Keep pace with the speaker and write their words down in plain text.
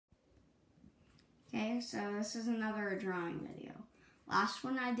Okay, so this is another drawing video. Last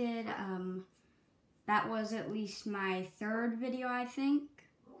one I did, that was at least my third video, I think.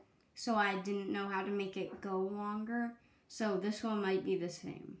 So I didn't know how to make it go longer. So this one might be the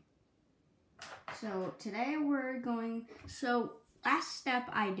same. So today so last step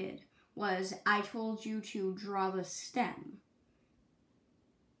I did was I told you to draw the stem.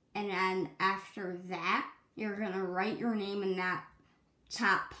 And then after that, you're gonna write your name in that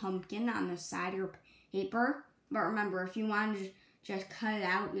top pumpkin on the side of your paper. But remember, if you want to just cut it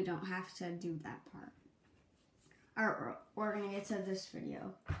out, you don't have to do that part. Alright, we're gonna get to this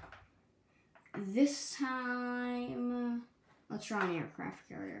video. This time, let's draw an aircraft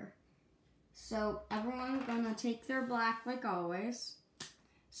carrier. So everyone's gonna take their black like always.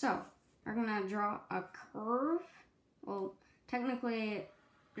 So we're gonna draw a curve. Well, technically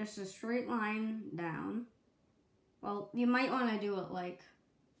just a straight line down. Well, you might want to do it like,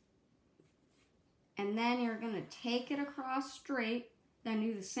 and then you're gonna take it across straight, then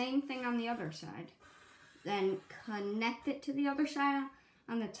do the same thing on the other side. Then connect it to the other side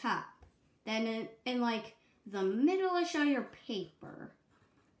on the top. Then in like the middle-ish of your paper,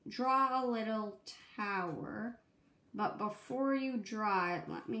 draw a little tower. But before you draw it,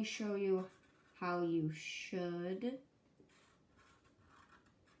 let me show you how you should.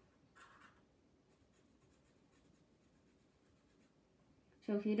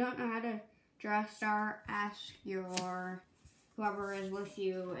 So if you don't know how to draw a star, ask whoever is with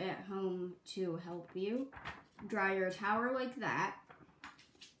you at home to help you. Draw your tower like that.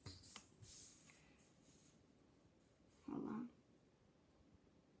 Hold on.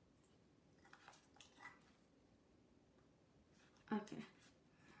 Okay.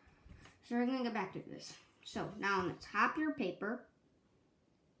 So we're gonna go back to this. So now on the top of your paper,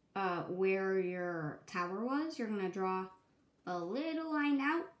 where your tower was, you're gonna draw a little line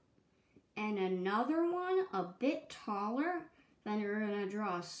out and another one a bit taller. Then you're gonna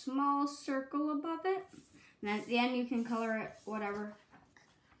draw a small circle above it. And then at the end you can color it whatever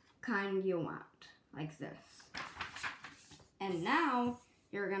kind you want, like this. And now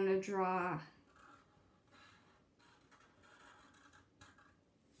you're gonna draw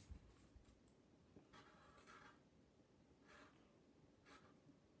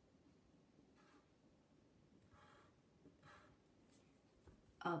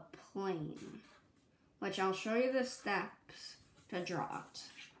a plane, which I'll show you the steps to draw it.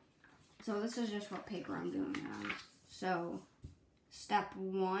 So this is just what paper I'm doing it on. So step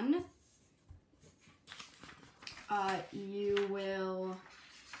 1, you will,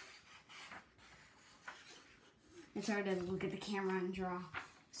 it's hard to look at the camera and draw.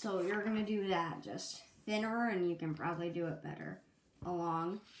 So you're gonna do that, just thinner, and you can probably do it better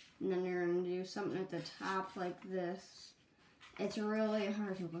along. And then you're gonna do something at the top like this. It's really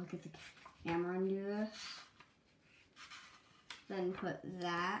hard to look at the camera and do this. Then put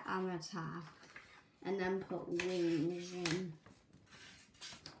that on the top. And then put wings in.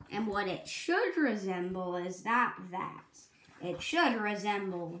 And what it should resemble is not that. It should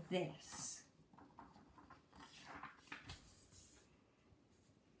resemble this.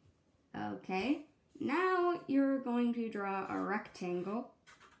 Okay. Now you're going to draw a rectangle.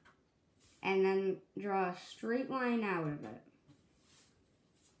 And then draw a straight line out of it.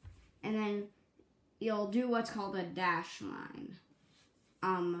 And then you'll do what's called a dash line.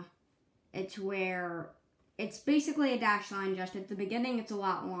 It's basically a dash line, just at the beginning it's a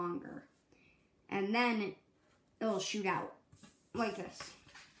lot longer. And then it'll shoot out like this.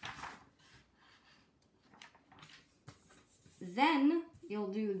 Then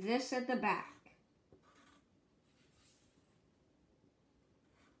you'll do this at the back.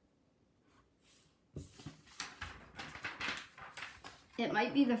 It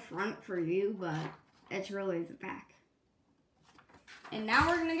might be the front for you, but it's really the back. And now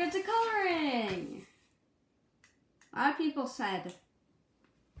we're gonna get to coloring. A lot of people said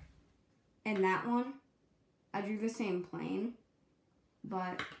in that one, I drew the same plane,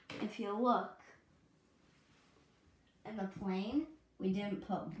 but if you look in the plane, we didn't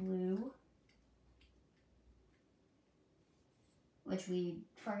put blue, which we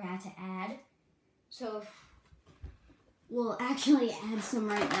forgot to add. So we'll actually add some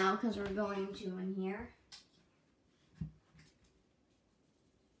right now because we're going to in here.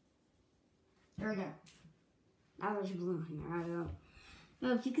 There we go. Now there's blue in here. I don't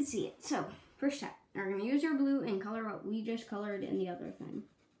know if you can see it. So, first step. We're going to use your blue and color what we just colored in the other thing.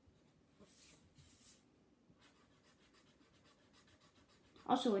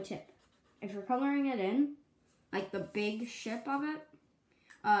 Also a tip. If you're coloring it in, like the big ship of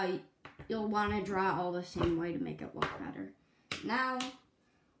it, you'll want to draw all the same way to make it look better. Now,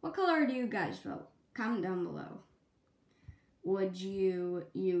 what color do you guys vote? comment down below. Would you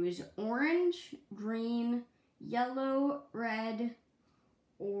use orange, green, yellow, red,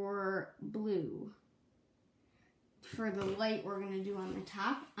 or blue? For the light we're going to do on the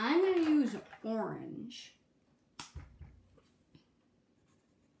top, I'm going to use orange.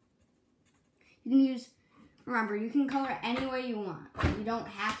 You can use, remember, you can color it any way you want. You don't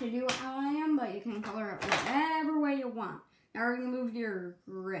have to do it how I am, but you can color it whatever way you want. Now we're going to move to your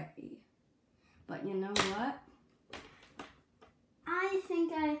gray. But you know what? I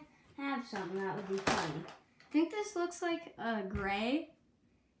think I have something that would be funny. I think this looks like a gray.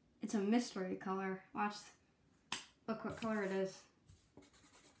 It's a mystery color. Watch. Look what color it is.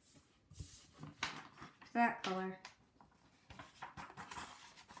 It's that color.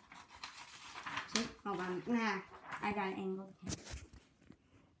 See? Hold on. Nah, I got it angled.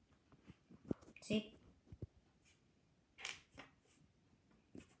 See?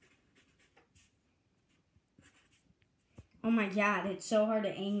 Oh my god, it's so hard to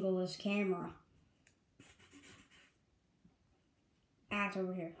angle this camera. Ah, it's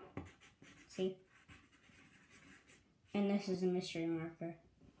over here. See? And this is a mystery marker.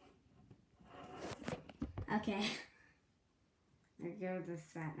 Okay. There you go, this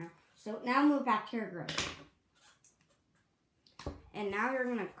that now. So now move back to your gray. And now you're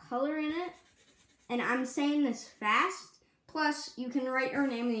gonna color in it. And I'm saying this fast. Plus, you can write your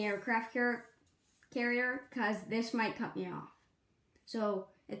name in the aircraft carrier, because this might cut me off. So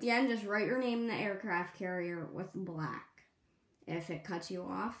at the end, just write your name in the aircraft carrier with black if it cuts you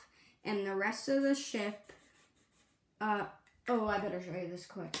off. And the rest of the ship, I better show you this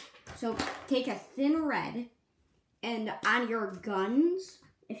quick. So take a thin red, and on your guns,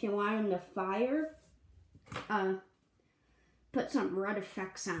 if you want them to fire, put some red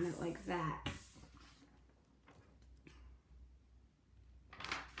effects on it like that.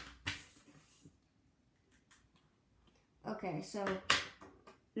 Okay, so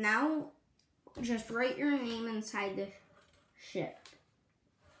now just write your name inside the ship.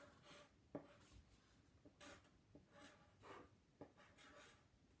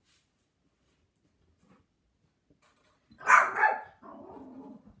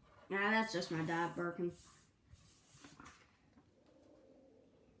 Nah, that's just my dog barking.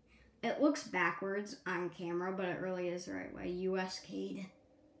 It looks backwards on camera, but it really is the right way. US Cade.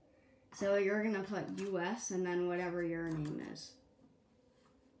 So you're going to put US and then whatever your name is.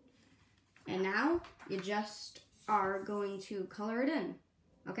 And now you just are going to color it in.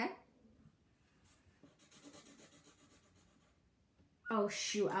 Okay? Oh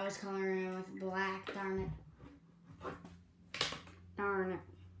shoot, I was coloring it with black. Darn it. Darn it.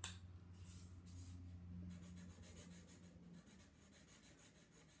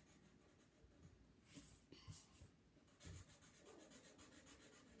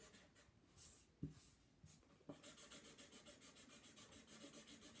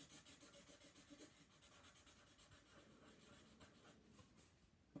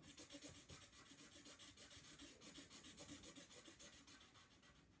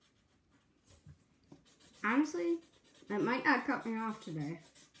 Honestly, that might not cut me off today.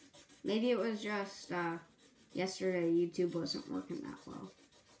 Maybe it was just yesterday YouTube wasn't working that well.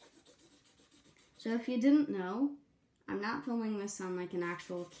 So if you didn't know, I'm not filming this on like an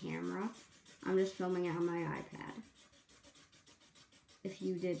actual camera. I'm just filming it on my iPad. If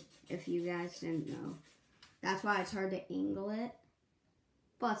you guys didn't know. That's why it's hard to angle it.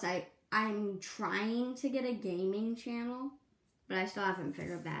 Plus, I'm trying to get a gaming channel, but I still haven't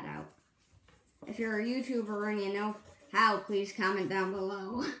figured that out. If you're a YouTuber and you know how, please comment down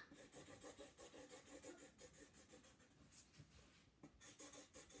below.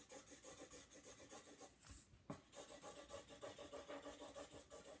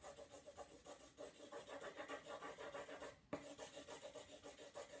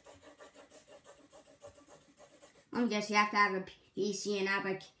 I guess you have to have a PC and have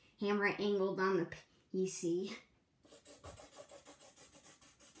a camera angled on the PC.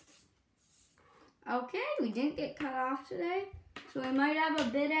 Okay, we didn't get cut off today, so we might have a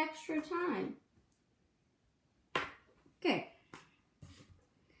bit extra time. Okay.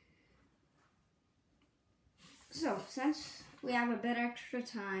 So, since we have a bit extra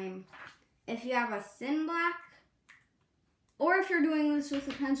time, if you have a thin black, or if you're doing this with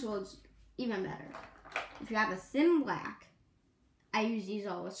a pencil, it's even better. If you have a thin black, I use these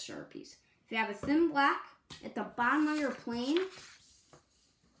all with Sharpies. If you have a thin black, at the bottom of your plane,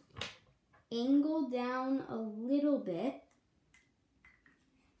 angle down a little bit,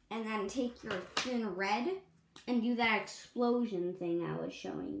 and then take your thin red and do that explosion thing I was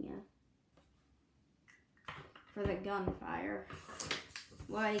showing you for the gunfire,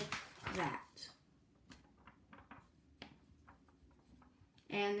 like that.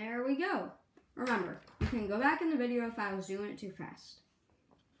 And there we go. Remember, you can go back in the video if I was doing it too fast.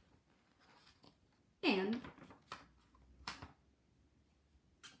 And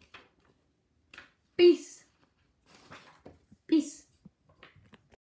peace.